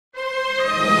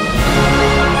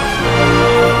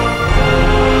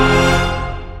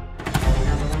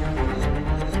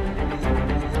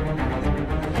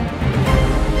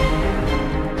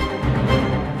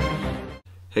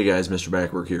guys, Mr.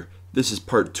 Backwork here. This is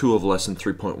part 2 of lesson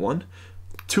 3.1.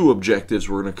 Two objectives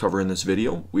we're going to cover in this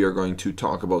video. We are going to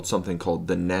talk about something called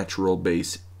the natural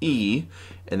base e,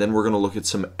 and then we're going to look at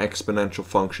some exponential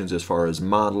functions as far as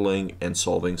modeling and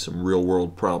solving some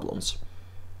real-world problems.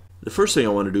 The first thing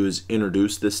I want to do is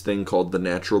introduce this thing called the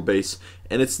natural base,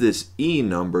 and it's this e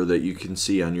number that you can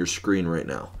see on your screen right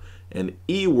now. And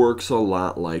e works a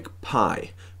lot like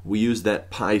pi. We use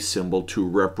that pi symbol to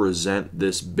represent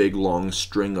this big long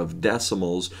string of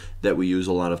decimals that we use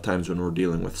a lot of times when we're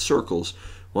dealing with circles.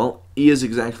 Well, e is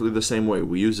exactly the same way.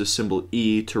 We use the symbol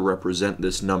e to represent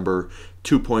this number,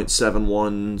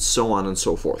 2.71, so on and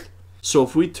so forth. So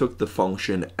if we took the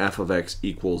function f of x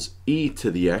equals e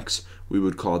to the x, we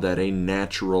would call that a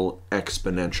natural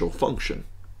exponential function.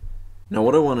 Now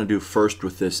what I want to do first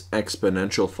with this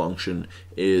exponential function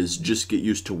is just get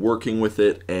used to working with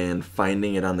it and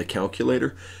finding it on the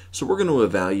calculator. So we're going to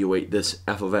evaluate this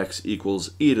f of x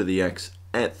equals e to the x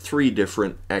at 3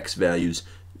 different x values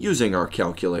using our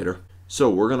calculator. So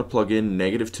we're going to plug in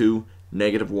 -2,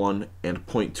 -1, and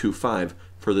 0.25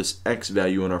 for this x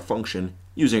value in our function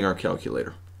using our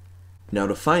calculator. Now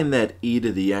to find that e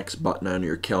to the x button on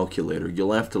your calculator,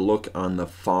 you'll have to look on the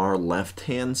far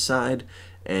left-hand side,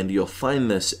 and you'll find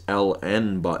this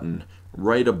ln button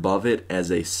right above it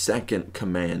as a second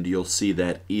command. You'll see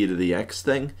that e to the x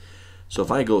thing. So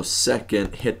if I go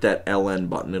second, hit that ln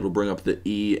button, it'll bring up the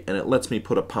e, and it lets me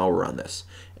put a power on this.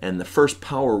 And the first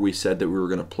power we said that we were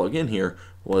going to plug in here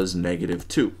was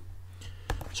 -2.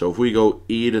 So if we go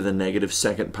e to the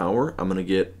 -2nd power, I'm going to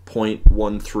get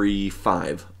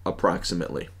 0.135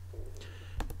 approximately.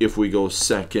 If we go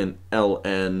second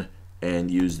ln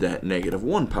and use that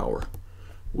 -1 power,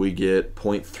 we get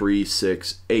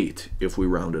 0.368 if we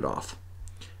round it off.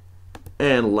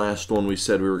 And last one we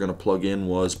said we were going to plug in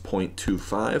was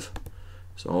 0.25.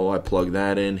 So I plug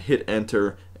that in, hit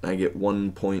enter, and I get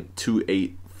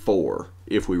 1.284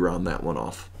 if we round that one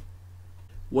off.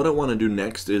 What I want to do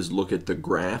next is look at the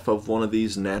graph of one of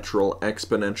these natural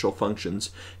exponential functions.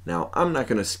 Now I'm not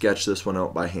going to sketch this one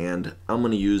out by hand. I'm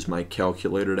going to use my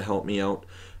calculator to help me out.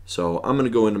 So I'm going to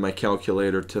go into my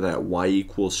calculator to that y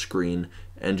equals screen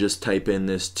and just type in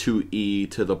this 2e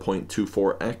to the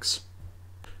 0.24x.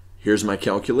 Here's my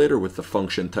calculator with the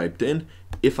function typed in.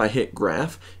 If I hit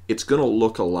graph, it's going to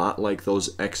look a lot like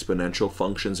those exponential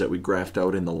functions that we graphed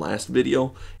out in the last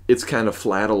video. It's kind of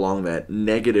flat along that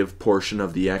negative portion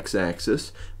of the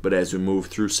x-axis, but as we move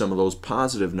through some of those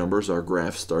positive numbers, our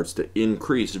graph starts to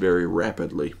increase very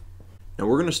rapidly. Now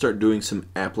we're going to start doing some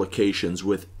applications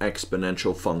with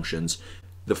exponential functions.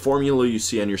 The formula you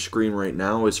see on your screen right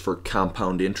now is for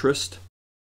compound interest.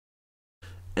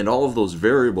 And all of those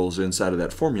variables inside of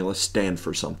that formula stand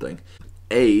for something.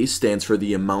 A stands for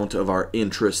the amount of our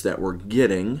interest that we're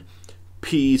getting.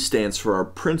 P stands for our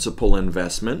principal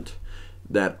investment.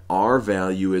 That R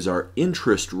value is our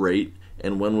interest rate.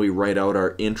 And when we write out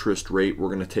our interest rate, we're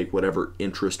going to take whatever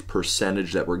interest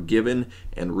percentage that we're given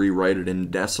and rewrite it in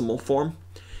decimal form.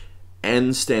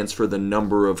 N stands for the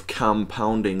number of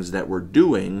compoundings that we're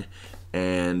doing.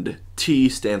 And T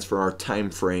stands for our time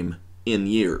frame in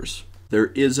years.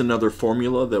 There is another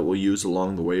formula that we'll use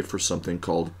along the way for something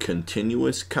called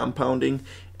continuous compounding,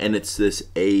 and it's this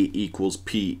a equals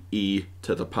p e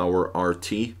to the power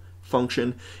rt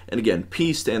function. And again,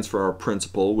 p stands for our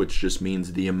principal, which just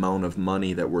means the amount of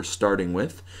money that we're starting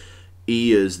with.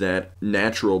 E is that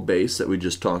natural base that we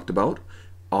just talked about.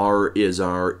 R is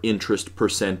our interest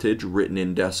percentage written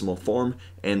in decimal form,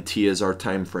 and t is our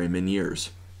time frame in years.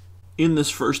 In this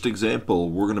first example,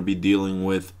 we're going to be dealing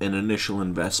with an initial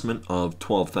investment of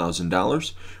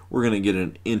 $12,000. We're going to get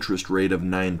an interest rate of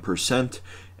 9%,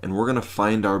 and we're going to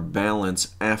find our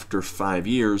balance after 5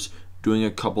 years doing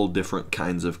a couple different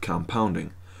kinds of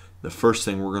compounding. The first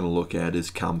thing we're going to look at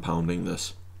is compounding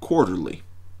this quarterly.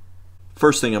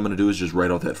 First thing I'm going to do is just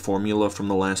write out that formula from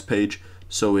the last page.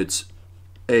 So it's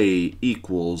a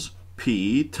equals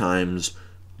p times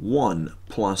 1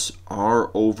 plus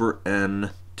r over n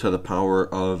to the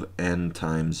power of n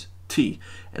times t.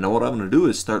 And now what I'm going to do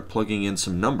is start plugging in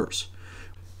some numbers.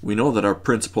 We know that our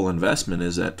principal investment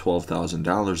is at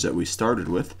 $12,000 that we started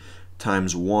with,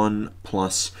 times 1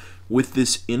 plus, with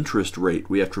this interest rate,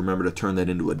 we have to remember to turn that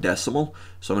into a decimal.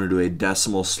 So I'm going to do a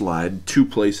decimal slide 2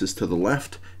 places to the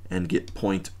left and get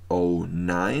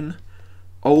 0.09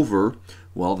 over,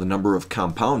 well, the number of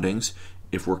compoundings.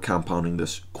 If we're compounding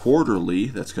this quarterly,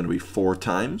 that's going to be 4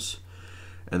 times.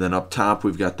 And then up top,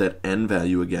 we've got that n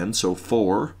value again, so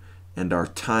 4. And our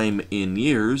time in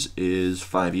years is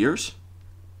 5 years.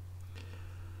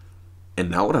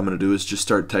 And now what I'm going to do is just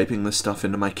start typing this stuff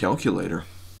into my calculator.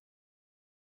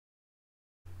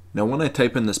 Now when I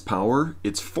type in this power,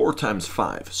 it's 4 times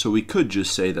 5, so we could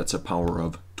just say that's a power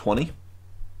of 20.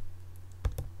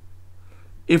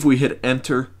 If we hit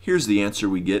enter, here's the answer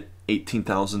we get,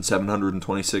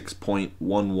 18,726.11,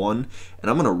 and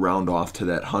I'm going to round off to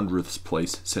that hundredths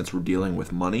place since we're dealing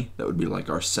with money. That would be like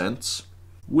our cents.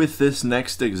 With this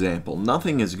next example,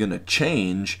 nothing is going to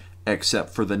change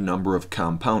except for the number of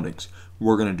compoundings.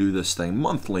 We're going to do this thing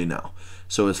monthly now.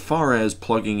 So as far as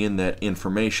plugging in that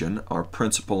information, our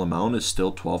principal amount is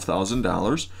still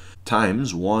 $12,000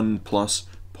 times 1 plus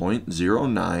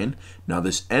 0.09. Now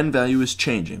this n value is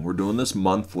changing. We're doing this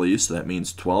monthly, so that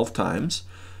means 12 times.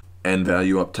 N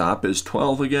value up top is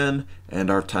 12 again, and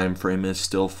our time frame is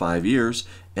still 5 years.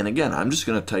 And again, I'm just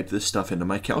going to type this stuff into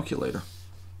my calculator.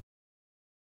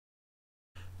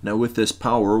 Now with this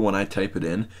power, when I type it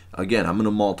in, again, I'm going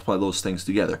to multiply those things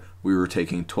together. We were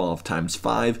taking 12 times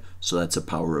 5, so that's a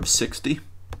power of 60.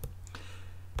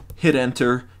 Hit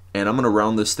enter, and I'm going to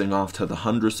round this thing off to the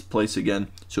hundredths place again,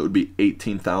 so it would be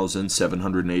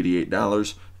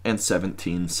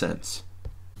 $18,788.17.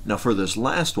 Now for this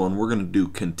last one, we're going to do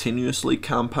continuously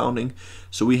compounding,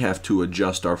 so we have to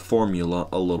adjust our formula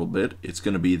a little bit. It's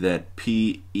going to be that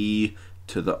PE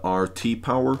to the RT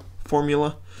power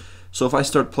formula. So if I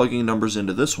start plugging numbers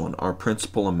into this one, our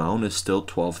principal amount is still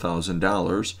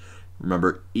 $12,000.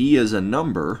 Remember, E is a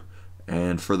number,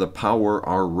 and for the power,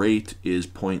 our rate is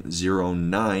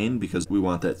 0.09 because we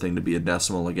want that thing to be a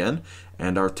decimal again,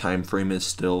 and our time frame is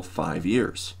still 5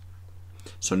 years.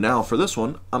 So now for this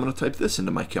one, I'm going to type this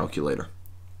into my calculator.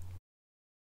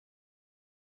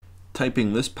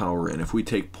 Typing this power in, if we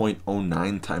take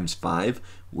 0.09 times 5,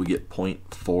 we get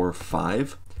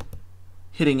 0.45.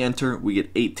 Hitting enter, we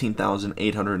get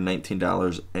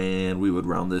 $18,819, and we would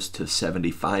round this to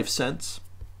 75 cents.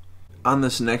 On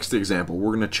this next example,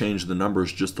 we're going to change the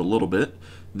numbers just a little bit.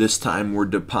 This time we're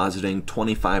depositing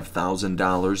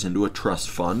 $25,000 into a trust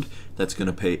fund that's going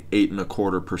to pay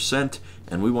 8.25%,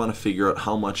 and we want to figure out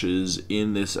how much is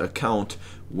in this account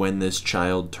when this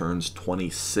child turns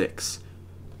 26.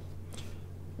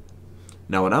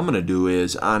 Now what I'm going to do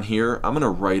is, on here, I'm going to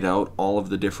write out all of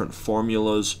the different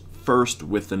formulas first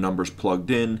with the numbers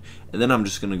plugged in, and then I'm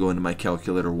just going to go into my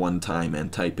calculator one time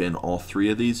and type in all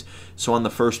 3 of these. So on the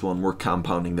first one, we're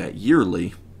compounding that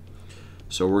yearly.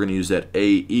 So we're going to use that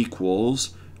A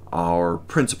equals our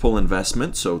principal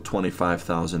investment, so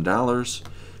 $25,000,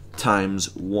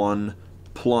 times 1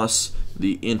 plus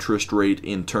the interest rate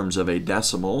in terms of a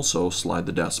decimal, so slide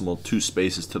the decimal 2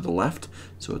 spaces to the left,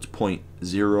 so it's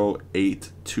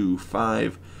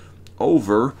 0.0825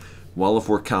 over, well, if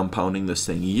we're compounding this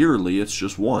thing yearly, it's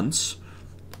just once,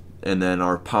 and then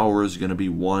our power is going to be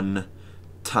 1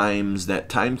 times that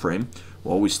time frame.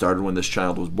 Well, we started when this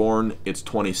child was born. It's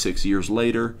 26 years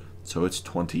later, so it's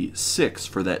 26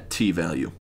 for that t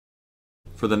value.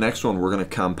 For the next one, we're going to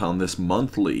compound this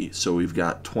monthly, so we've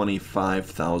got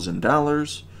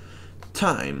 $25,000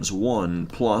 times 1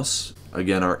 plus,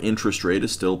 again, our interest rate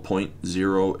is still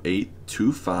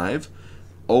 0.0825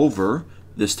 over,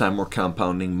 this time we're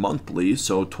compounding monthly,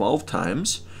 so 12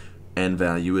 times, n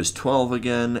value is 12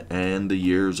 again, and the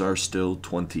years are still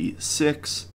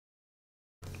 26.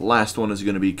 Last one is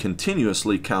going to be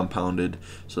continuously compounded,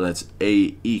 so that's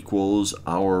A equals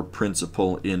our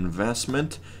principal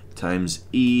investment times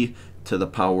E to the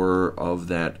power of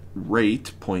that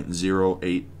rate,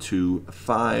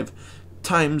 0.0825,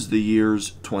 times the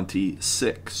years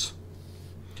 26.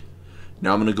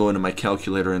 Now I'm going to go into my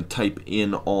calculator and type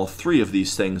in all 3 of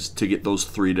these things to get those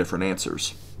 3 different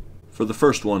answers. For the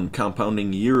first one,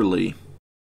 compounding yearly,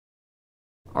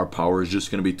 our power is just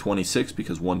going to be 26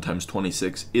 because 1 times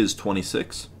 26 is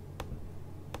 26.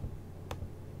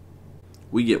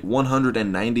 We get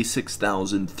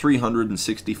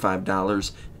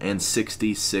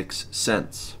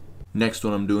 $196,365.66. Next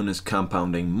one I'm doing is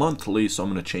compounding monthly, so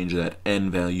I'm going to change that n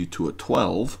value to a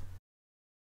 12.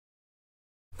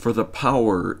 For the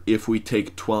power, if we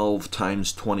take 12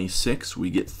 times 26, we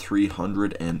get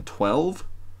 312.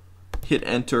 Hit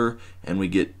enter, and we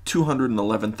get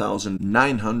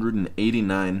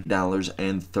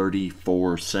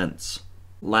 $211,989.34.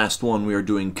 Last one, we are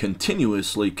doing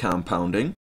continuously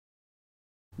compounding.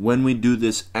 When we do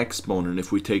this exponent, if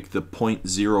we take the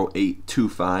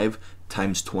 0.0825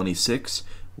 times 26,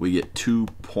 we get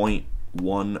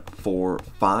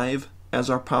 2.145 as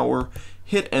our power.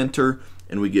 Hit enter,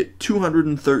 and we get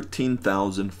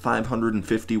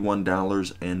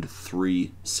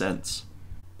 $213,551.03.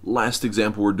 Last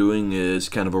example we're doing is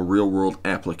kind of a real-world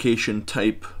application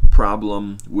type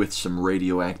problem with some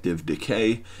radioactive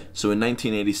decay. So in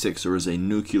 1986 there was a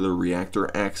nuclear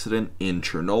reactor accident in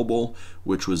Chernobyl,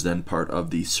 which was then part of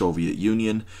the Soviet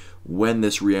Union. When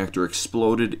this reactor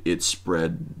exploded, it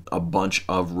spread a bunch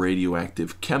of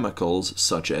radioactive chemicals,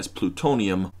 such as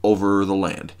plutonium, over the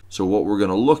land. So what we're going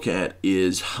to look at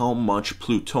is how much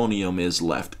plutonium is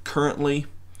left currently,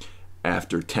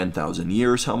 after 10,000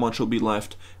 years how much will be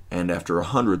left, and after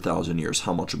 100,000 years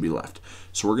how much will be left.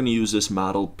 So we're going to use this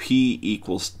model P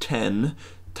equals 10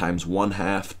 times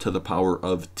 1/2 to the power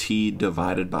of T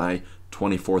divided by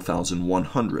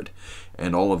 24,100.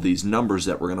 And all of these numbers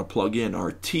that we're going to plug in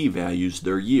are T values,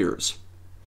 they're years.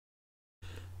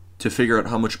 To figure out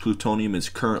how much plutonium is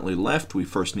currently left, we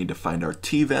first need to find our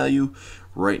T value.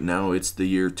 Right now it's the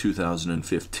year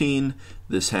 2015.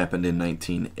 This happened in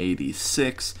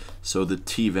 1986, so the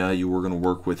T value we're going to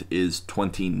work with is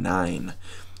 29.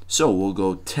 So we'll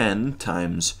go 10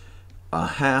 times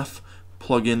 1/2,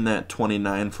 plug in that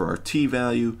 29 for our T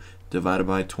value, divided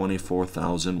by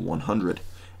 24,100.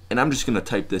 And I'm just going to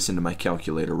type this into my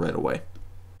calculator right away.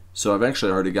 So I've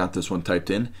actually already got this one typed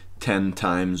in. 10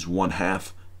 times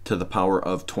 1/2 to the power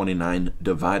of 29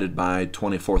 divided by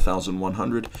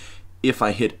 24,100. If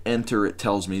I hit enter, it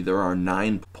tells me there are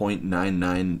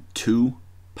 9.992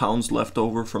 pounds left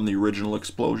over from the original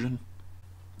explosion.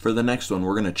 For the next one,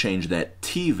 we're going to change that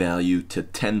T value to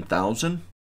 10,000.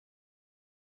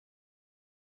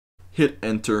 Hit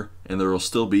enter, and there will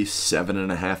still be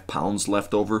 7.5 pounds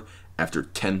left over after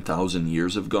 10,000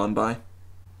 years have gone by.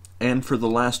 And for the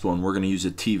last one, we're going to use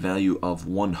a T value of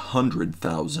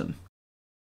 100,000.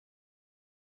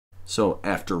 So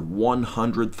after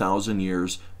 100,000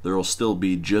 years, there will still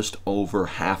be just over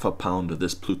 1/2 pound of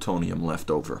this plutonium left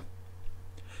over.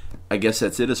 I guess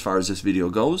that's it as far as this video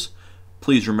goes.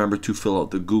 Please remember to fill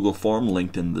out the Google form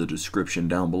linked in the description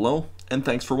down below, and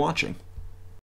thanks for watching.